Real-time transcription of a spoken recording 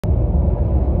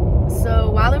So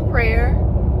while in prayer,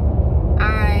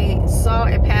 I saw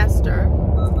a pastor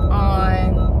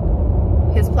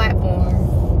on his platform,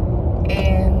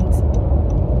 and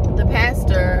the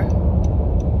pastor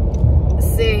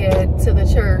said to the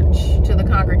church, to the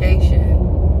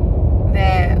congregation,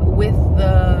 that with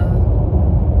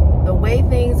the way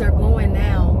things are going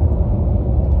now,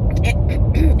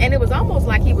 and it was almost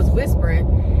like he was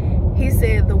whispering. He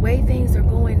said, the way things are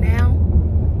going now,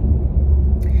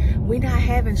 we're not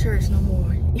having church no more.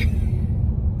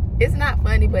 It's not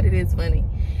funny, but it is funny.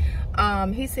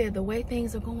 He said, the way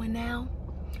things are going now,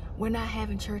 we're not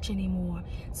having church anymore.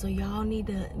 So y'all need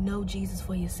to know Jesus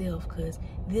for yourself, because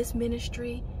this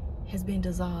ministry has been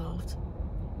dissolved.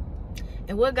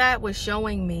 And what God was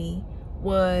showing me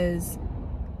was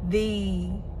the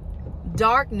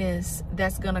darkness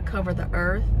that's going to cover the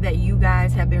earth that you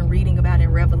guys have been reading about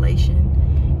in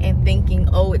Revelation and thinking,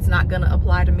 oh, it's not going to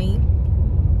apply to me.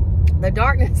 The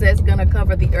darkness that's going to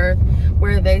cover the earth,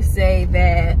 where they say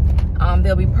that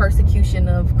there'll be persecution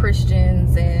of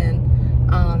Christians, and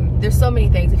there's so many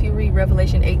things. If you read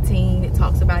Revelation 18, it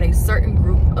talks about a certain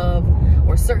group of,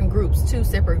 or certain groups, two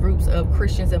separate groups of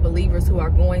Christians and believers who are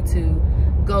going to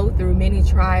go through many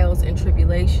trials and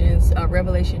tribulations.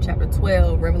 Revelation chapter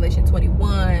 12, Revelation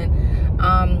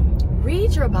 21.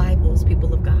 Read your Bibles,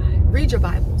 people of God. Read your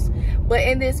Bibles. But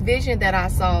in this vision that I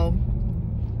saw,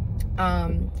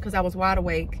 because I was wide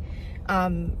awake,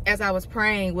 as I was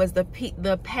praying, was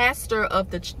the pastor of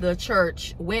the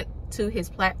church went to his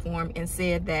platform and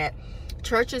said that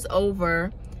church is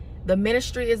over, the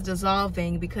ministry is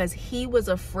dissolving, because he was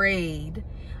afraid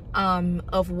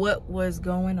of what was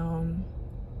going on.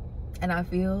 And I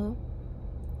feel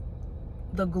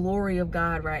the glory of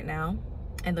God right now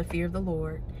and the fear of the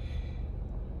Lord.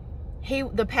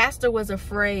 The pastor was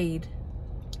afraid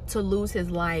to lose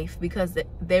his life because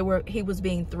he was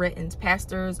being threatened.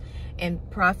 Pastors and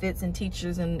prophets and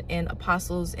teachers and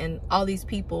apostles and all these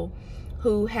people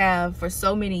who have for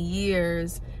so many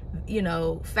years, you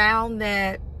know, found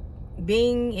that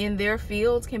being in their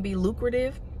fields can be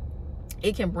lucrative.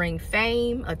 It can bring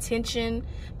fame, attention,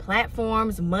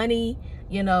 platforms, money,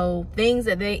 you know, things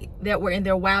that were in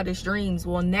their wildest dreams.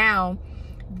 Well, now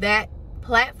that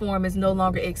platform is no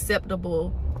longer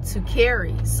acceptable to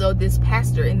carry. So this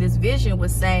pastor in this vision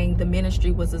was saying the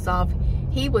ministry was dissolved.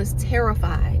 He was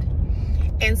terrified.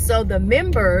 And so the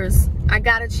members, I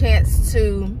got a chance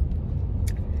to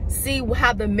see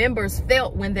how the members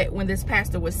felt when this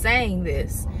pastor was saying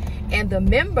this. And the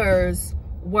members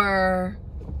were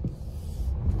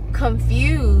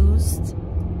confused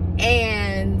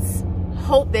and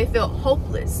they felt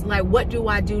hopeless. Like, what do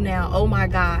I do now? Oh my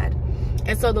God.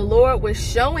 And so the Lord was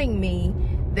showing me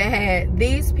that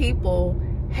these people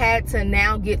had to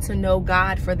now get to know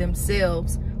God for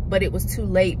themselves, but it was too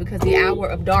late because the hour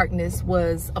of darkness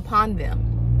was upon them.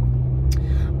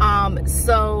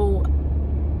 So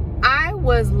I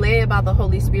was led by the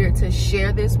Holy Spirit to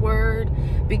share this word,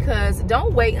 because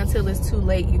don't wait until it's too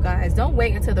late, you guys. Don't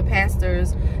wait until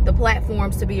the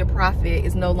platforms to be a prophet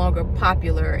is no longer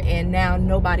popular, and now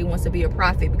nobody wants to be a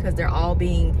prophet because they're all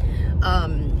being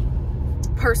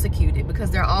persecuted, because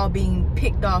they're all being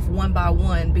picked off one by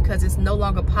one, because it's no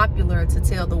longer popular to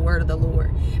tell the word of the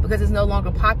Lord, because it's no longer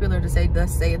popular to say,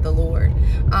 thus saith the Lord.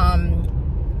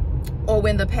 Or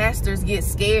when the pastors get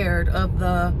scared of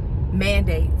the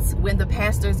mandates, when the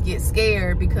pastors get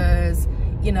scared because,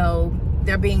 you know,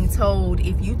 they're being told,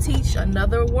 if you teach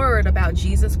another word about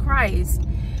Jesus Christ,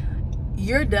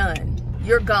 you're done,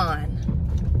 you're gone,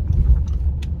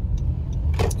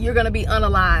 you're gonna be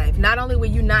unalive. Not only will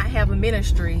you not have a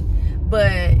ministry,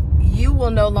 but you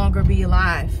will no longer be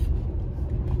alive.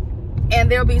 And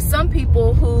there'll be some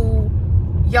people who,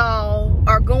 y'all,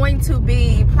 are going to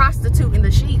be prostituting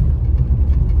the sheep.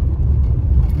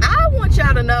 I want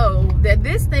y'all to know that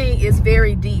this thing is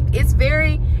very deep.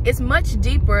 It's much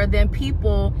deeper than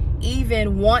people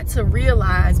even want to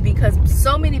realize, because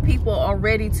so many people are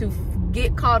ready to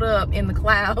get caught up in the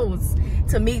clouds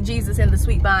to meet Jesus in the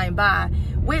sweet by and by,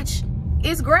 which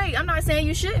is great. I'm not saying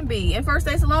you shouldn't be. In 1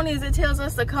 Thessalonians, it tells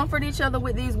us to comfort each other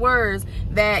with these words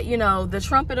that, you know, the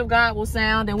trumpet of God will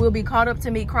sound and we'll be caught up to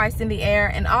meet Christ in the air.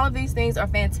 And all of these things are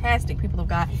fantastic, people of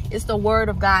God. It's the word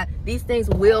of God. These things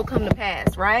will come to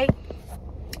pass, right?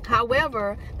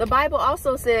 However, the Bible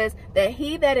also says that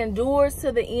he that endures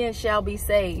to the end shall be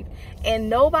saved. And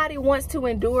nobody wants to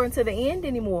endure until the end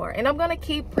anymore. And I'm going to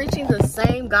keep preaching the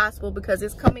same gospel because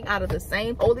it's coming out of the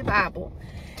same Holy Bible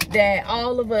that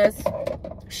all of us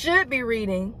should be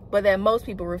reading, but that most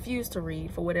people refuse to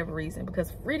read for whatever reason,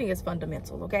 because reading is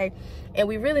fundamental, okay? And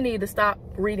we really need to stop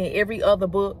reading every other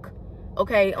book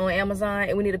okay, on Amazon,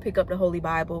 and we need to pick up the Holy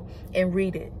Bible and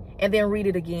read it, and then read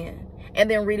it again, and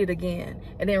then read it again,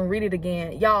 and then read it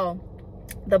again. Y'all,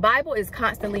 the Bible is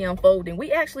constantly unfolding.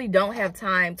 We actually don't have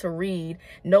time to read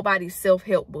nobody's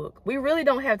self-help book. We really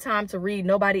don't have time to read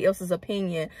nobody else's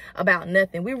opinion about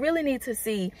nothing. We really need to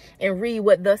see and read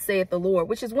what thus saith the Lord,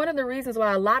 which is one of the reasons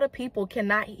why a lot of people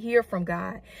cannot hear from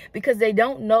God, because they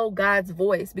don't know God's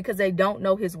voice, because they don't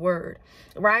know his word,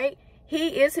 right?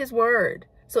 He is his word.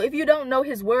 So if you don't know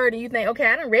his word and you think, okay,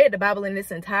 I done read the Bible in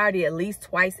its entirety at least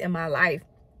twice in my life,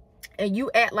 and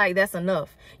you act like that's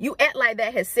enough, you act like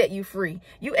that has set you free,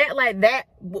 you act like that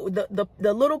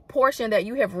the little portion that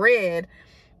you have read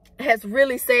has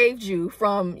really saved you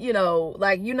from, you know,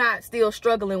 like you're not still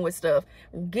struggling with stuff.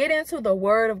 Get into the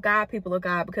word of God, people of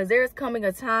God, because there's coming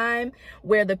a time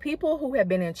where the people who have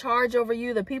been in charge over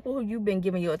you, the people who you've been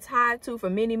giving your tithe to for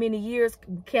many, many years,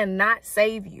 cannot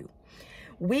save you.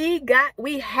 We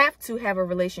have to have a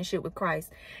relationship with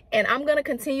Christ. And I'm going to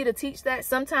continue to teach that.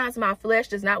 Sometimes my flesh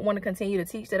does not want to continue to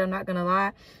teach that. I'm not going to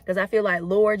lie, because I feel like,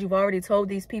 Lord, you've already told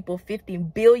these people 50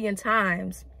 billion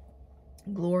times.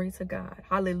 Glory to God.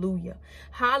 Hallelujah.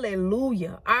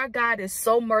 Hallelujah. Our God is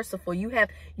so merciful. Some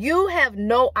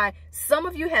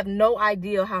of you have no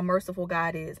idea how merciful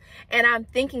God is. And I'm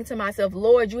thinking to myself,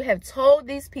 Lord, you have told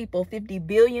these people 50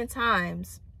 billion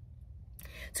times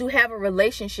to have a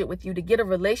relationship with you, to get a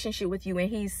relationship with you. And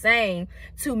he's saying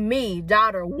to me,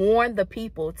 daughter, warn the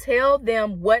people. Tell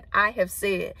them what I have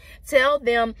said. Tell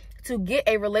them to get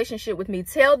a relationship with me.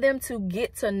 Tell them to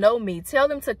get to know me. Tell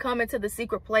them to come into the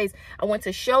secret place. I want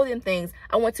to show them things.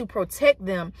 I want to protect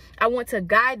them. I want to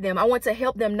guide them. I want to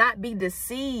help them not be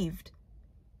deceived.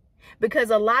 Because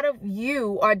a lot of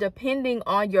you are depending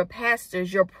on your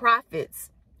pastors, your prophets,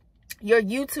 your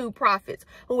YouTube prophets,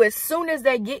 who as soon as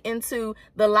they get into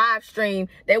the live stream,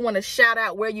 they want to shout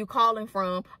out where you calling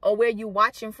from or where you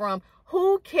watching from.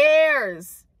 Who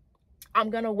cares?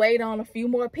 I'm going to wait on a few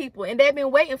more people. And they've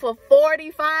been waiting for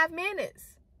 45 minutes.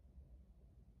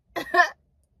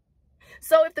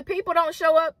 So if the people don't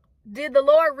show up, did the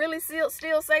Lord really still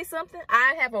say something?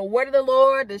 I have a word of the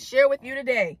Lord to share with you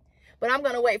today. But I'm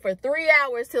going to wait for 3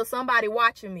 hours till somebody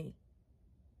watching me.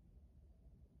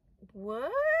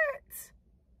 What?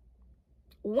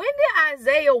 When did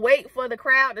Isaiah wait for the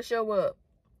crowd to show up?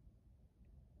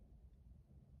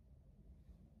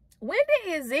 When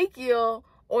did Ezekiel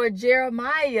or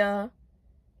Jeremiah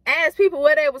ask people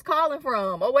where they was calling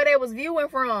from or where they was viewing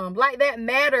from? Like that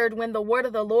mattered when the word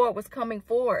of the Lord was coming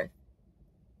forth.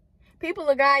 People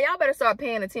of God, y'all better start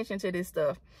paying attention to this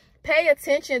stuff. Pay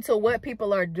attention to what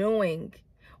people are doing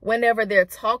whenever they're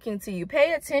talking to you.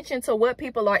 Pay attention to what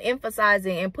people are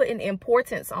emphasizing and putting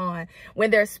importance on when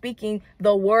they're speaking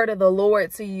the word of the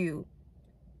Lord to you.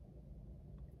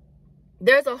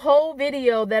 There's a whole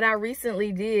video that I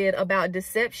recently did about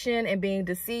deception and being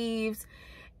deceived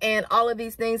and all of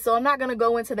these things. So I'm not going to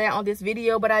go into that on this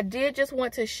video, but I did just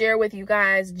want to share with you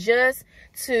guys just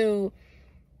to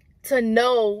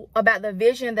know about the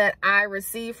vision that I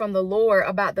received from the Lord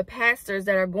about the pastors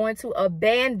that are going to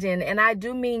abandon, and I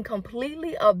do mean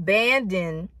completely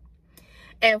abandon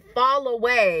and fall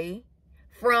away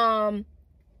from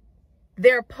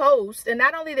their post. And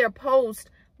not only their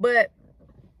post, but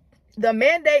the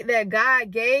mandate that God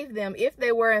gave them, if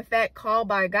they were in fact called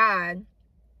by God,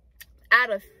 out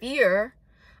of fear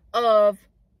of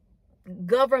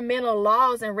governmental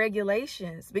laws and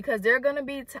regulations, because they're going to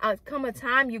be come a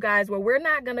time, you guys, where we're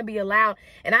not going to be allowed.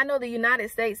 And I know the United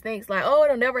States thinks like, oh,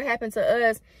 it'll never happen to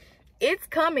us. It's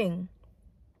coming.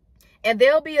 And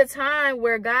there'll be a time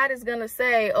where God is going to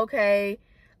say, okay,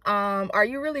 are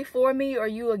you really for me or are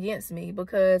you against me?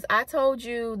 Because I told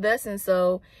you thus and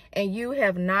so, and you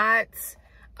have not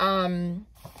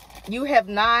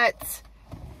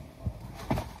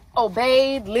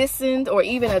obeyed, listened, or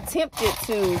even attempted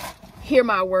to hear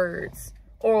my words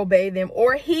or obey them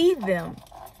or heed them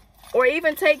or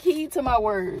even take heed to my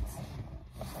words.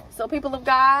 So people of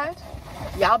God,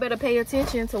 y'all better pay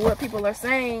attention to what people are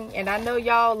saying. And I know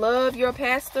y'all love your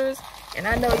pastors, and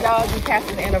I know y'all do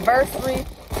pastor's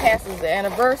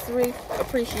anniversary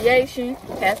appreciation,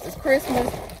 pastor's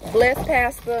Christmas, bless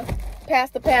pastor,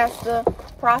 pastor,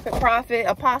 prophet,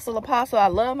 apostle. I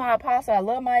love my apostle, I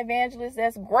love my evangelist.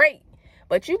 That's great.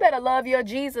 But you better love your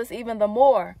Jesus even the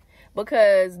more,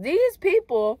 because these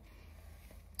people,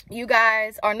 you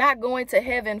guys, are not going to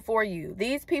heaven for you.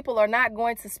 These people are not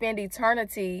going to spend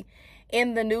eternity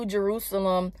in the New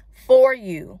Jerusalem for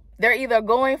you. They're either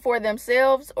going for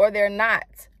themselves or they're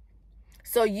not.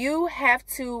 So you have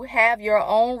to have your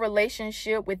own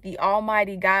relationship with the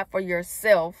Almighty God for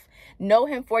yourself. Know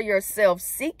him for yourself.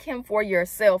 Seek him for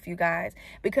yourself, you guys,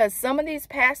 because some of these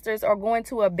pastors are going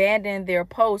to abandon their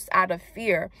posts out of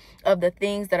fear of the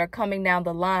things that are coming down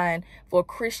the line for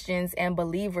Christians and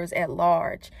believers at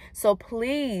large. So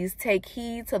please take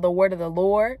heed to the word of the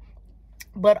Lord,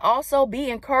 but also be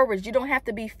encouraged. You don't have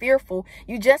to be fearful.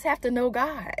 You just have to know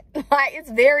God. Like, it's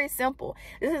very simple.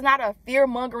 This is not a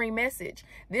fear-mongering message.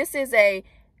 This is a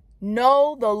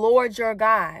know the Lord your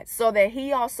God, so that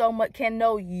he also can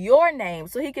know your name,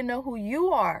 so he can know who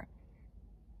you are.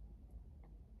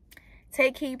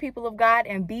 Take heed, people of God,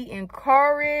 and be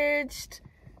encouraged.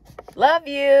 Love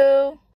you.